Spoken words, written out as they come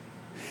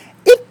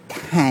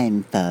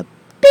time for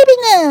baby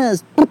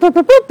news.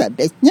 The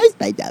best news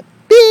by the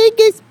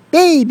biggest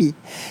baby.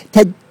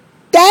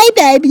 Today,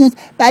 baby news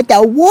about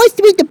the Wall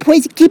Street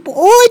boys keep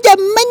all the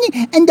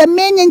money, and the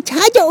man in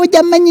charge of all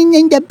the money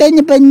named the Ben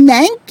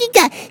Bernanke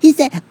guy. He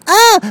said,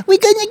 "Oh, we're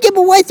gonna give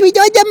Wall Street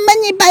all the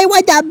money by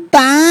what the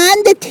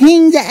bond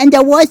things," and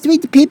the Wall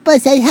Street people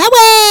say,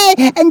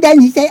 "Hooray!" And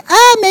then he said,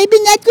 "Oh, maybe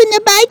not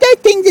gonna buy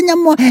those things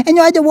anymore." And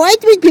all the Wall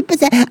Street people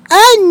say,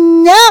 "Oh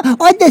no!"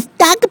 All the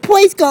stock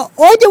price go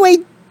all the way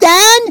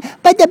down,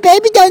 but the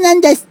baby don't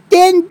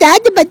understand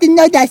that, but they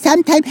know that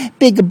sometimes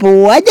Big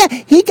Brother,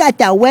 he got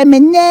the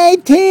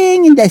lemonade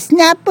thing, and the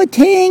Snapple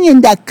thing,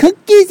 and the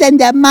cookies, and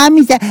the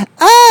mommy said,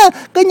 "Oh,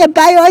 gonna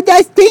buy all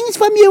those things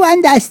from you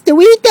on the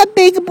street, the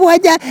Big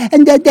Brother,"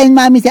 and then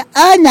mommy said,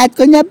 "Oh, not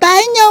gonna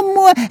buy no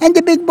more," and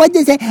the Big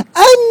Brother said,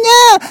 "Oh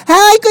no, how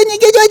I gonna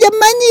get all the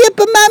money if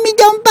mommy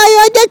don't buy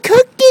all the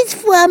cookies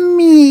from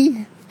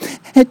me?"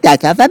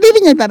 That's all for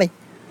baby news, bye-bye.